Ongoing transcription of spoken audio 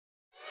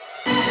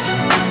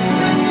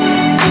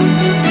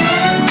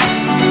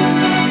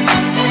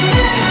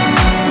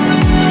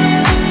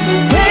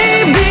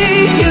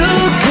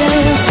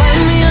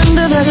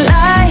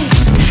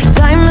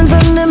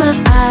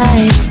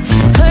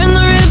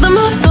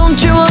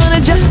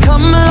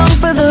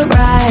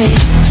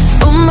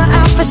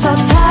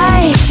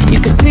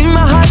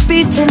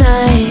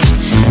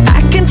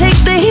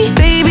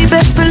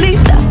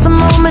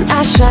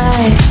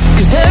shy,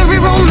 'cause every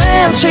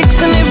romance shakes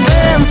and it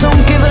bends,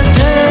 don't give a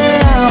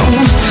damn.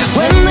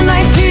 When the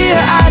night's here,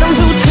 I don't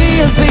do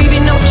tears, baby,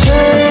 no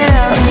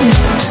chance.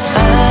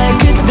 I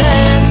could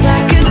dance, I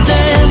could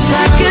dance,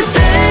 I could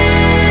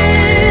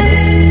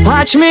dance.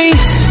 Watch me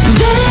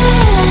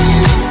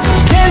dance,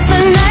 dance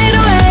the night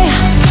away.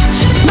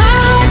 My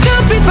heart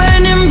could be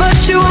burning, but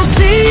you won't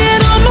see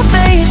it on my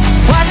face.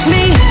 Watch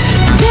me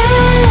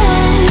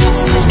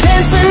dance,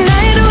 dance the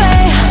night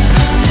away.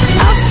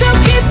 I'll still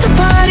keep the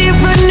party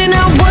running, I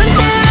won't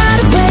get out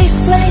of place.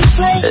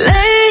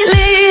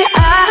 Lately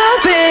I've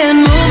been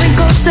moving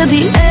close to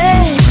the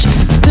edge,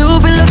 still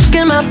be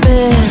looking my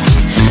best.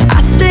 I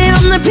stay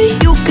on the beat,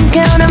 you can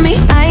count on me,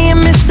 I ain't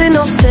missing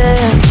no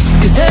steps.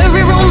 'Cause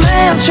every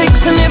romance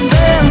shakes and it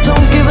bends,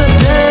 don't give a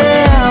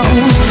damn.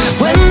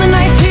 When the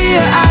night's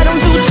here, I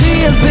don't do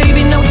tears,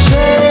 baby, no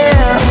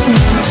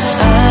chance.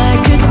 I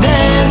could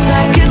dance,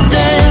 I could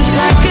dance,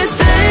 I could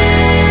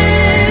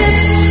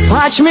dance.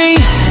 Watch me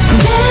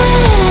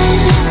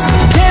dance,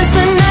 dance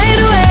the night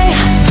away.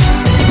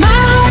 My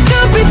heart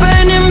could be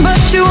burning, but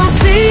you won't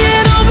see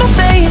it on my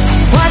face.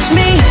 Watch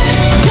me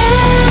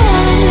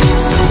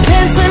dance,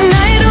 dance the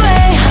night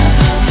away.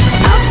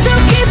 I'll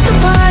still keep the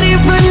party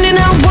running,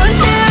 I won't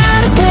get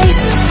out of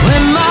place.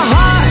 When my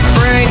heart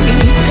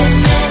breaks,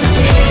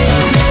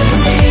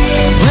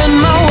 when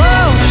my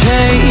world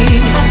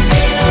shakes,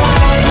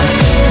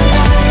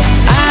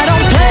 I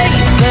don't play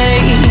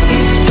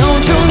safe,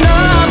 don't you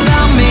know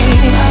about me?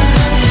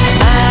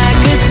 I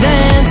could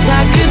dance,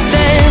 I could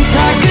dance,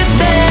 I could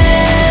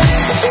dance.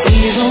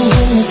 Even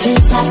when the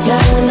tears are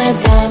flowing, they're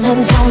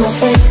diamonds on my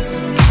face,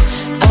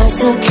 I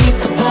still keep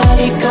the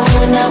party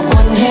going, not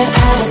one hair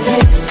out of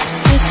place.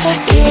 Yes, I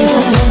can.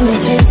 Even when the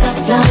tears are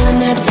flowing,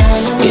 they're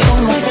diamonds on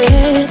my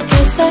face.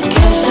 Yes, I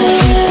can. I still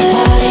keep the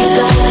party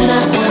going,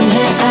 not one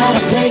hair out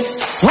of place.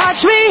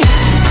 Watch me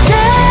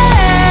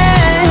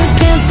dance,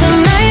 dance the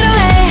night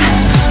away.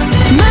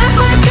 My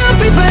heart could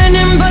be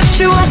burning, but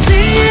you won't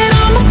see it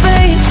on my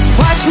face.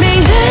 Watch me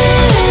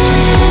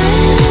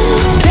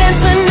dance, dance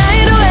the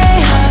night away.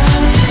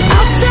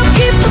 I'll still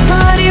keep the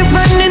party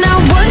running, I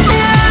won't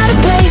get out of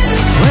place.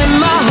 When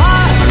my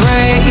heart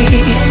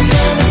breaks,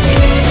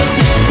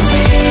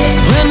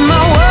 when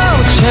my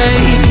world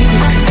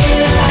shakes,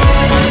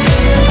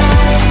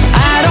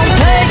 I don't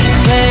play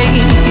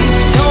safe,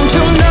 don't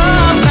you know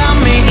about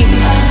me?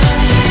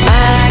 I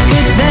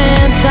could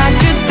dance, I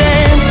could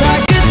dance, I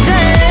could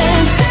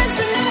dance.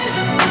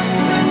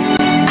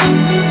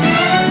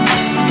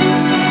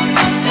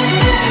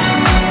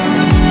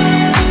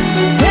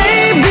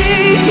 Baby,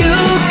 you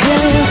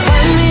can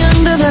find me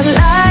under the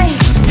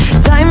lights,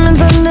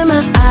 diamonds under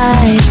my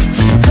eyes.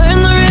 Turn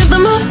the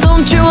rhythm up,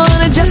 don't you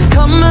wanna just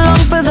come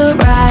along for the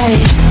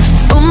ride?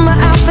 Oh, my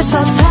outfit's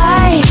all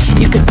tight,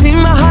 you can see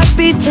my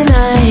heartbeat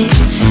tonight.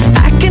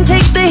 I can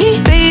take the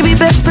heat, baby,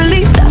 best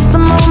believe that's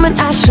the moment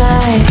I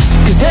shine.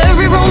 'Cause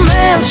every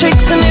romance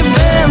shakes and it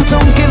bends,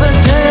 don't give a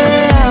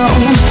damn.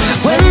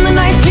 When the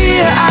night's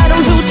here, I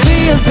don't do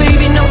tears,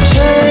 baby, no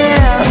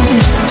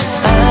chance.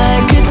 I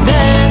could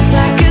dance,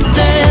 I could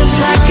dance,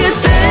 I could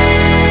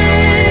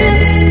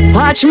dance.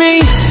 Watch me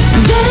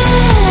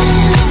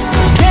dance,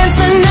 dance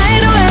the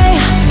night away.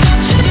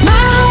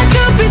 My heart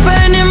could be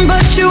burning,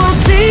 but you won't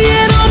see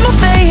it on my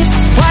face.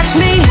 Watch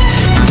me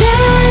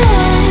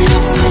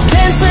dance,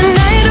 dance the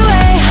night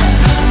away.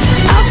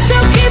 I'll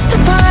still keep the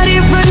party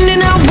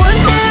running, I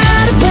won't get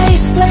out of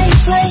place.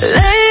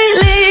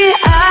 Lately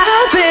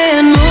I've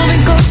been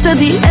moving close to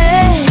the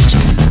edge,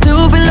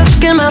 still be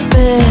looking my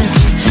best.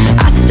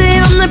 I stay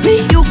on the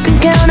beat, you can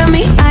count on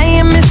me, I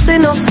ain't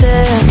missing no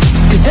steps.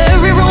 'Cause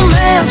every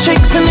romance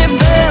shakes and it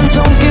bends,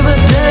 don't give a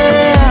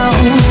damn.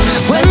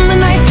 When the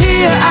night's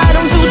here, I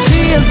don't do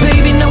tears,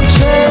 baby, no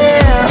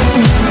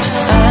chance.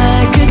 I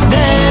could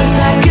dance,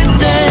 I could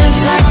dance,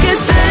 I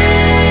could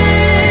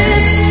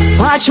dance.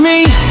 Watch me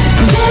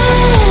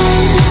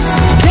dance,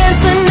 dance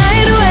the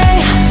night away.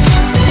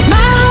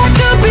 My heart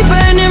could be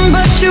burning,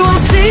 but you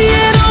won't see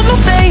it on my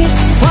face.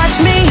 Watch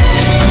me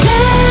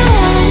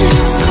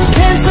dance,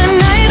 dance the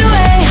night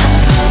away.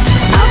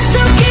 I'll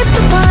still keep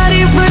the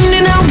party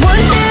running, I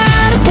won't get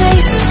out of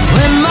place.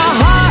 When my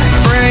heart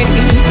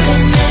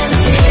breaks,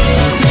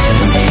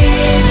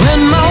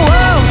 when my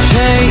world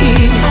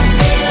shakes,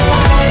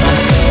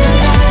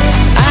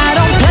 I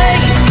don't play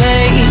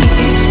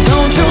safe,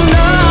 don't you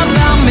know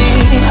about me?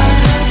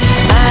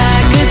 I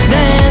could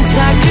dance,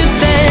 I could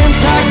dance,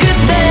 I could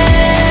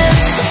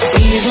dance.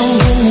 Even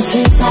when the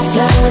tears are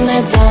flowing,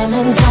 they're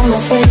diamonds on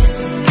my face,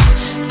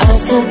 I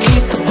still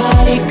keep the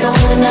party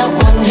going, not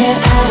one hair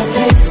out of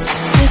place.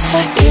 Yes,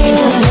 I can.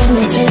 Even when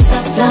the tears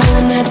are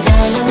flowing, they're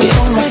diamonds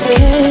on my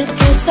face.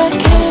 Yes, I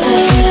can. I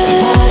still keep the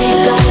party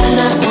going,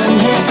 not one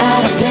hair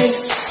out of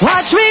place.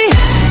 Watch me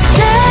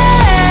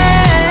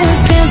dance,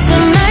 dance the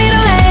night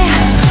away.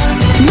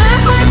 My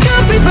heart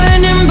could be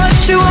burning, but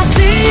you won't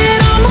see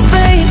it on my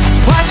face.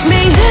 Watch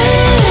me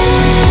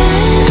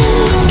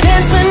dance,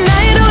 dance the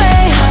night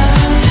away.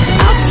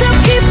 I'll still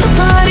keep the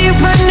party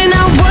running,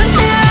 I won't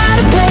get out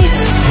of place.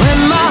 When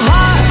my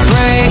heart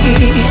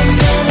breaks,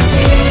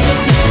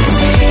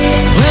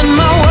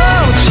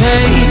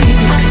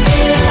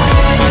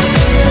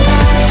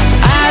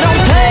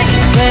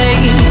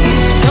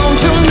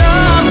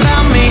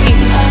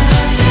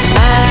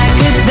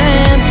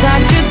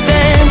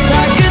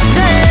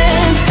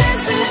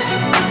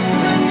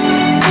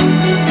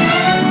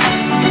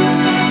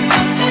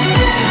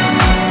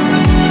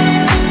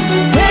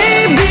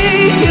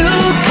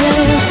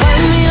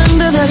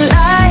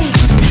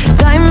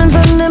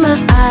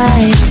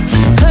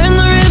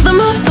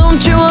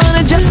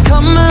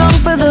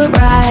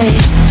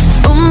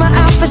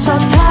 so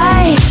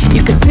tight.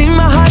 You can see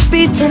my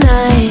heartbeat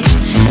tonight.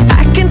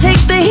 I can take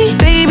the heat,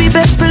 baby,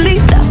 best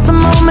believe that's the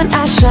moment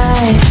I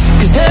shine.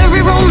 Cause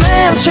every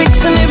romance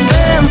shakes and it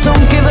bends,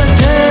 don't give a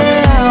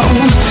damn.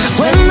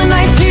 When the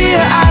night's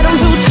here, I don't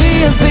do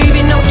tears,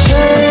 baby, no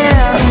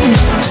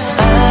chance.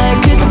 I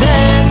could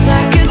dance,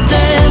 I could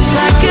dance,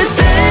 I could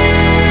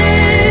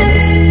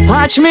dance.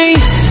 Watch me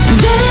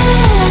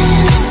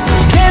dance,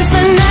 dance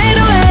the night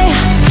away.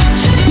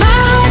 My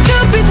heart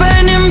could be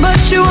burning, but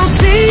you won't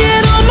see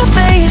it on my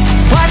face.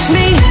 Watch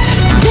me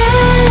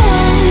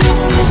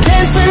dance,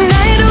 dance the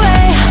night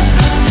away.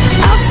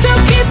 I'll still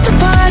keep the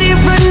party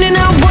running, I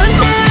won't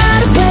get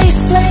out of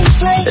place.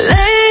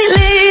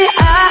 Lately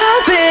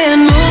I've been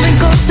moving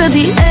close to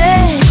the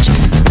edge,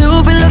 still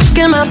be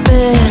looking my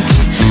best.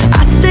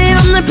 I stay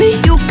on the beat,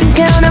 you can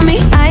count on me,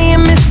 I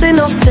ain't missing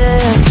no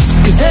steps.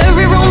 Cause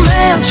every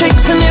romance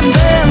shakes and it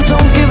bends,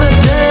 don't give a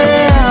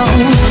damn.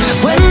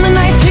 When the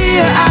night's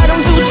here, I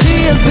don't do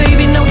tears,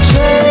 baby, no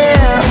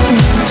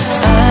chance.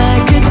 I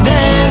could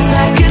dance,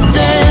 I could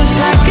dance,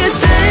 I could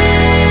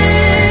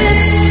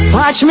dance.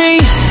 Watch me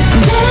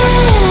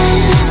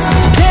dance,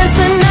 dance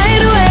the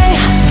night away.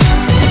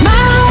 My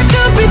heart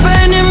could be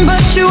burning,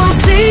 but you won't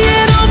see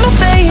it on my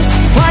face.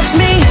 Watch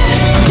me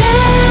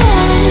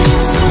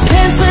dance,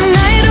 dance the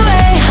night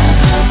away.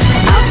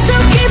 I'll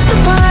still keep the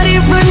party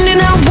running,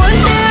 I won't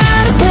get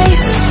out of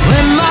place.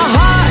 When my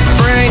heart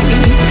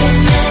breaks,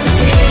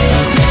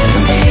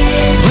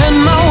 when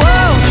my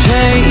world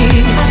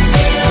shakes,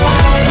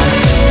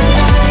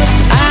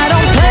 I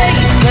don't play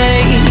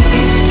safe,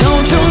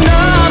 don't you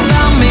know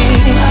about me?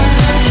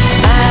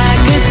 I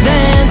could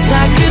dance,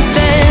 I could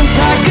dance,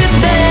 I could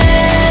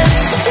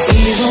dance.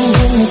 Even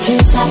when the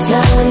tears are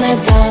flowing,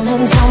 they're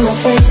diamonds on my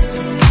face,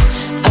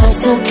 I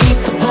still keep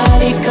the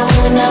party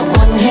going, not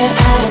one hair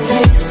out of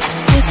place.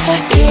 Yes, I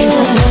can.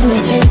 Even when the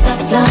tears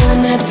are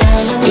flowing, they're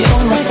diamonds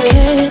on my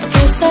face.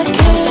 Yes, I can. I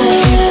still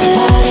keep the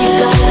party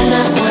going,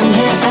 not one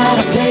hair out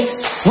of place.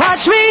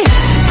 Watch me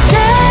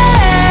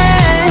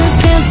dance,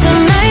 dance the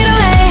night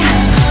away.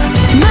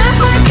 My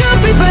heart could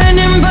be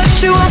burning, but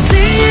you won't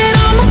see it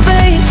on my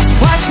face.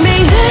 Watch me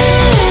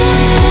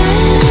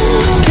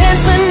dance,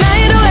 dance the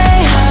night away.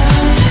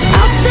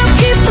 I'll still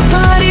keep the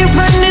party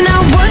running, I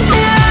won't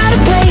get out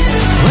of place.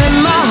 When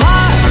my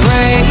heart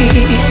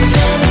breaks,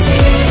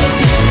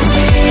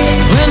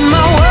 when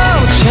my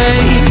world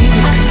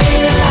shakes,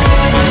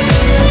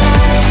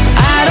 I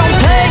don't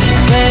play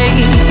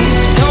safe,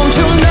 don't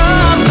you know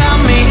about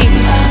me?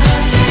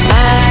 I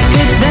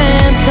could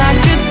dance, I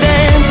could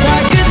dance, I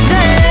could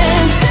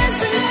dance.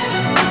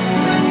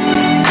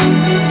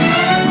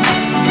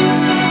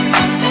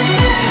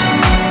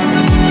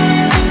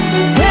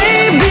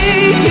 Baby,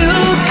 you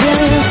can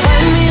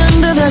find me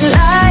under the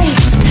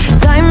lights,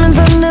 diamonds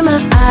under my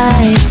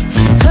eyes.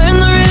 Turn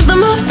the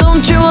rhythm up,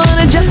 don't you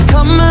wanna just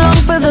come along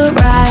for the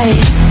ride?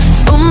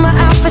 Oh, my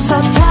outfit's so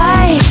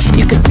tight,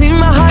 you can see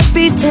my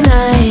heartbeat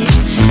tonight.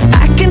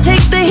 I can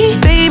take the heat,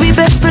 baby,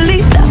 best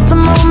believe that's the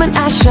moment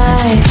I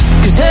shine.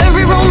 Cause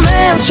every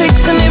romance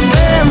shakes and it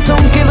bends,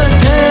 don't give a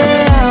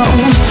damn.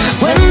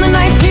 When the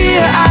night's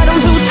here, I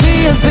don't do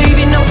tears,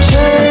 baby, no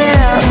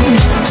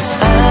chance.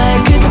 I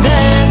could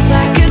dance,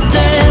 I could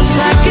dance,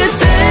 I could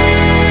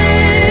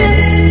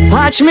dance.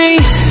 Watch me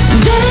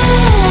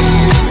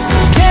dance,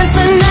 dance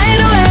the night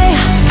away.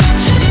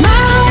 My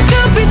heart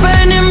could be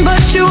burning,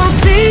 but you won't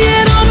see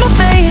it on my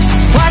face.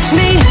 Watch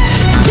me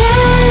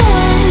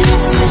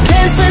dance,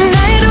 dance the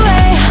night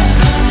away.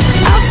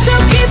 I'll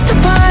still keep the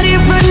party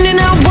running,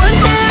 I won't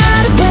get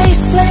out of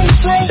place.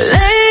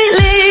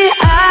 Lately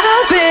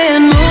I've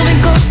been moving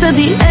close to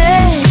the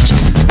edge,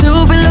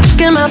 still be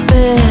looking my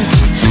best.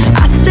 I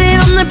stay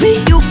on the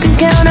beat, you can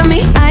count on me,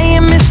 I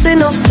ain't missing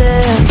no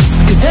steps.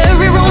 Cause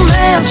every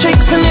romance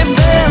shakes and it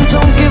bends,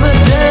 don't give a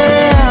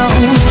damn.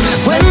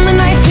 When the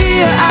night's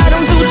here, I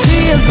don't do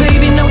tears,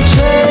 baby, no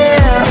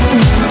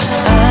chance.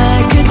 I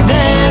could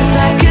dance,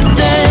 I could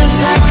dance,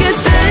 I could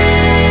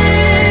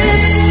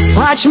dance.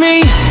 Watch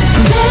me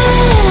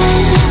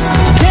dance,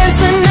 dance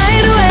the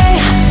night away.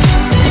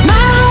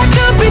 My heart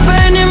could be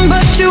burning,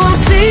 but you won't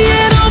see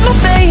it on my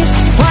face.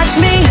 Watch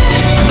me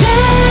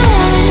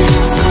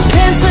dance,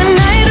 dance the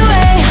night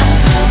away.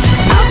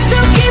 I'll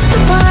still keep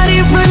the party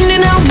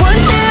running, I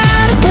won't get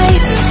out of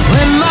place.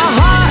 When my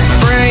heart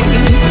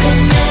breaks,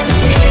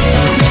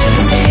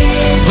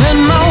 when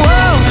my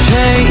world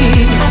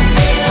shakes,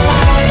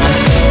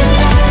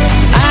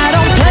 I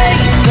don't play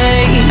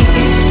safe,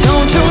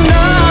 don't you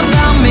know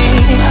about me?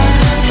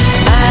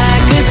 I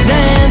could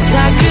dance,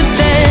 I could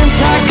dance,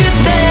 I could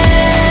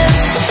dance.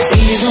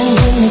 Even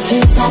when the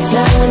tears are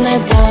flowing,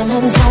 they're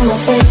diamonds on my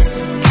face,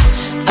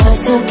 I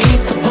still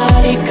keep the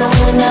party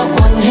going, not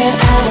one hair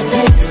out of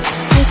place.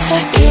 Yes, I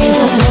can.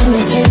 Even when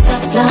the tears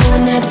are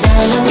flowing, they're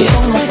diamonds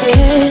on my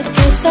face.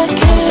 Yes, I can.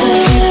 I still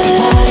keep the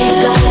party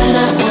going,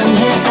 not one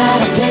hair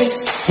out of place.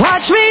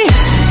 Watch me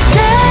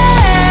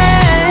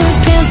dance,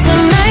 dance the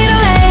night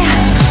away.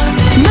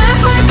 My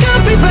heart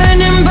could be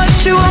burning, but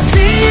you won't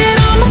see it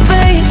on my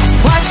face.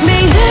 Watch me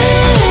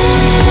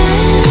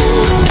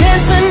dance,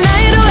 dance the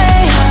night away.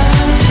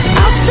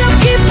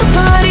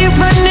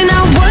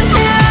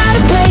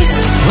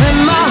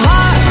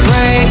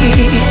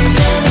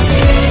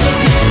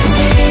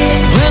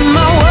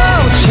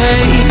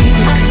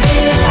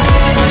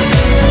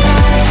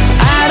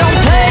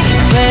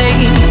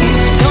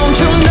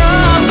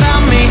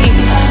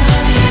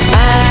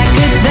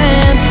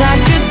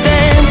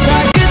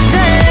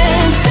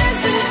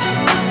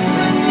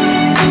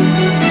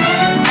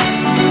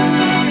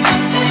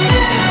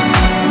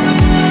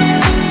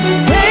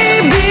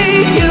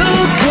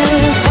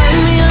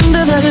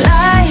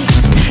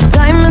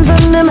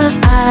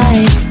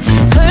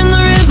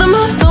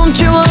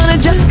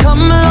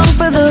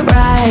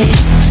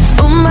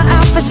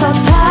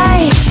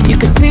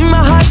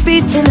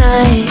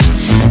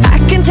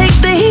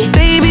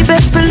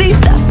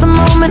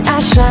 moment I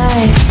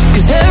shine.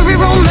 Cause every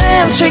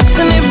romance shakes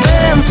and it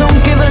bends,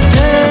 don't give a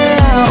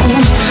damn.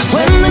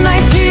 When the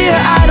night's here,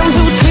 I don't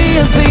do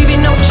tears, baby,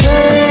 no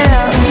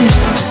chance.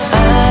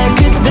 I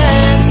could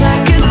dance, I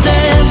could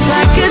dance,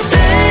 I could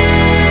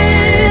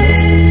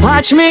dance.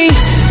 Watch me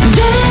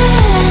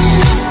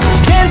dance,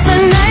 dance the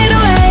night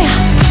away.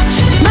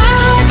 My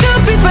heart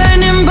could be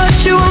burning, but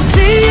you won't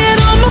see it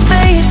on my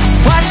face.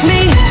 Watch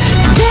me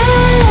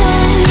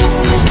dance,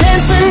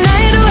 dance the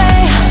night away.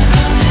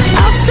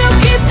 I'll still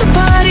keep the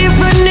party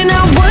running,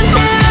 I won't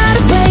get out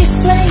of place.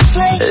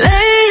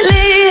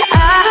 Lately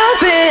I've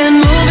been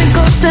moving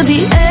close to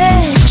the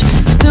edge,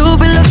 still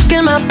be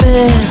looking my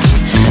best.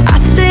 I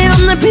stay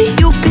on the beat,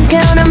 you can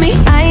count on me,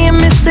 I ain't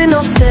missing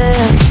no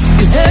steps.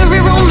 Cause every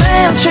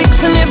romance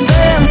shakes and it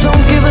bends,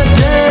 don't give a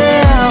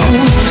damn.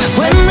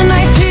 When the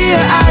night's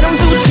here, I don't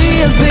do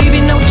tears, baby,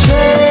 no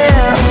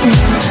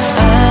chance.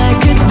 I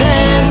could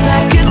dance,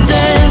 I could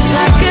dance,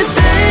 I could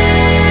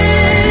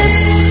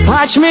dance.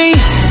 Watch me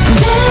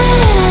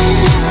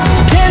dance,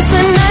 dance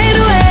the night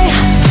away.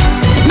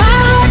 My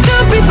heart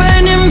could be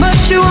burning, but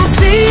you won't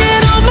see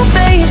it on my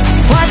face.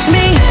 Watch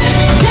me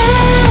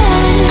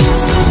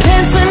dance,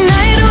 dance the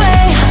night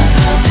away.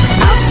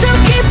 I'll still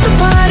keep the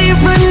party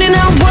running,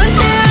 I won't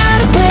get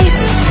out of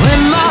place.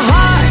 When my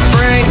heart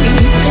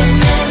breaks,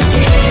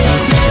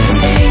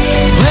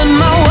 when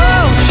my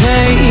world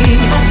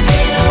shakes,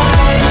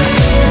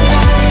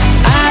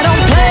 I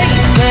don't play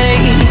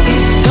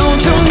safe,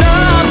 don't you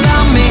know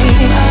about me?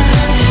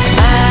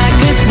 I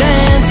could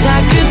dance, I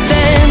could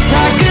dance,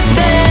 I could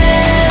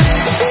dance.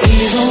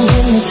 Even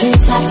when the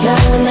tears are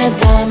flowing, they're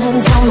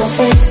diamonds on my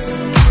face,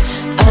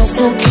 I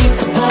still keep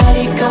the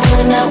party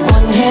going, not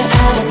one hair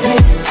out of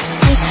place.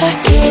 Yes, I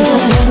can. Even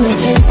when the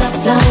tears are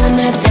flowing,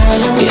 they're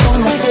diamonds on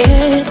my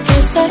face.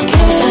 Yes, I can.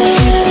 I still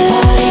keep the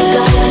party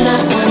going,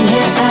 not one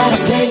hair out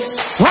of place.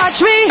 Watch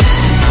me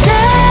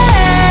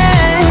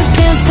dance,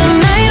 dance the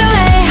night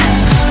away.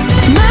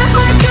 My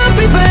heart could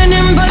be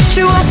burning, but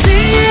you won't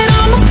see it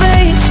on my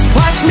face.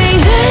 Watch me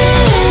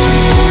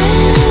dance,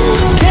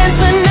 dance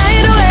the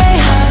night away.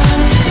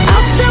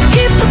 I'll still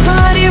keep the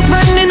party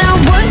running, I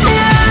won't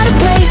get out of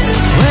place.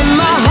 When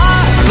my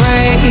heart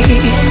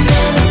breaks,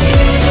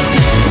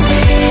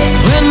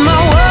 when my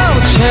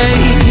world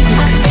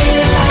shakes,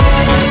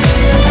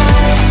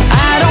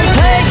 I don't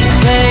play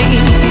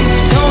safe,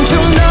 don't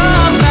you know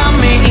about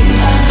me?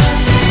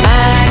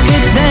 I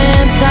could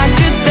dance, I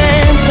could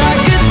dance, I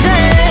could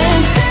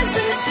dance.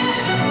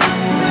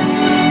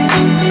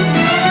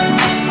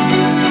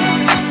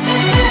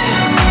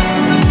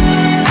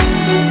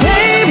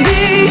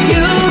 Baby,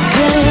 you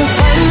can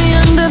find me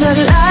under the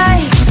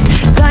lights,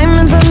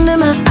 diamonds under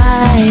my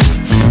eyes.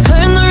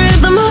 Turn the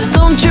rhythm up,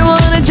 don't you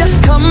wanna just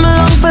come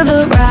along for the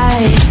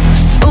ride?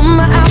 Oh,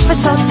 my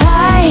outfit's so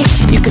tight,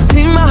 you can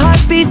see my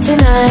heartbeat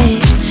tonight.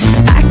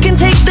 I can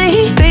take the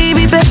heat,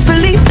 baby, best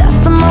believe that's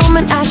the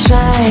moment I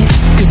shine.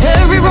 Cause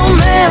every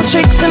romance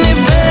shakes and it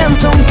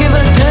bends, don't give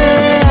a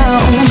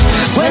damn.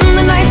 When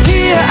the night's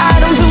here, I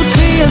don't do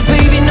tears,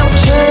 baby, no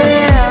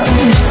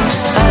chance.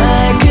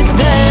 I could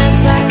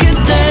dance, I could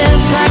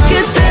dance, I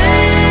could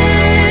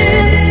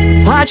dance.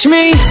 Watch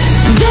me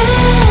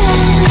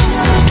dance,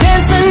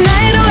 dance the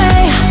night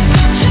away.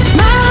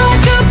 My heart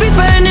could be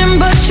burning,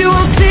 but you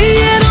won't see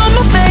it on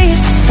my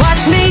face.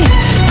 Watch me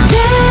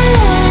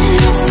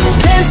dance,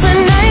 dance the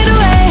night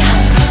away.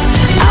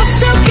 I'll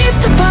still keep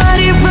the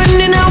party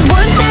running, I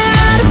won't get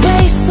out of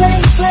place.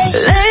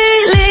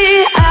 Lately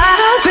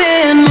I've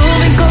been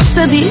moving close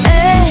to the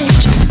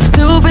edge,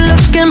 still be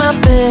looking my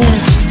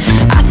best.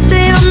 I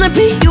stay on the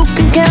beat, you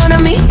can count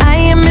on me,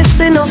 I ain't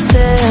missing no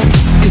steps.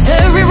 Cause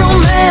every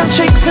romance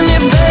shakes and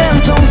it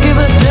bends, don't give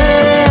a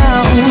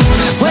damn.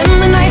 When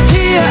the night's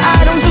here,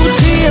 I don't do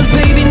tears,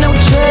 baby, no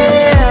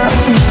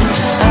chance.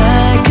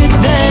 I could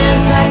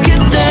dance, I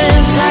could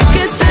dance, I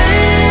could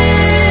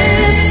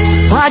dance.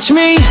 Watch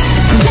me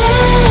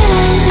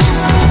dance,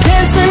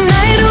 dance the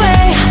night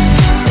away.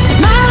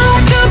 My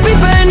heart could be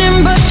burning,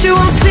 but you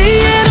won't see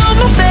it on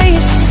my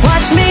face.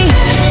 Watch me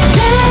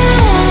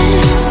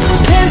dance,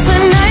 dance the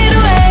night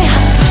away.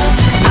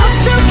 I'll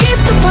still keep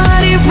the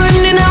party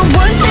running, I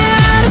won't get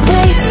out of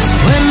place.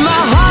 When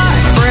my heart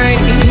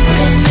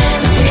breaks,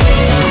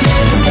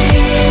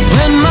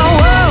 when my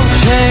world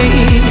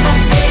shakes,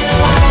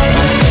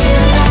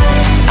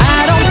 I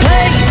don't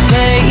play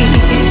safe,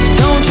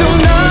 don't you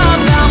know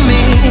about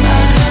me?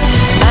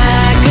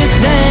 I could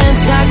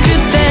dance, I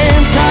could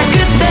dance, I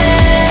could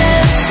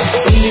dance.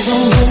 Even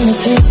when the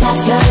tears are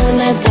flowing,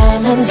 they're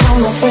diamonds on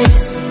my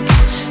face,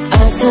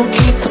 I still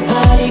keep the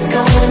party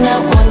going,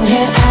 not one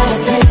hair out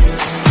of place.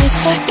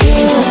 Yes, I can.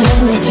 Even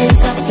when the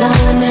tears are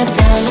flowing, they're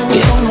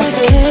diamonds on my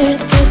face.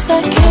 Yes,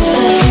 I can. I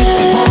still keep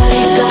the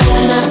party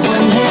going, not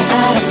one hair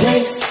out of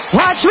place.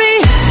 Watch me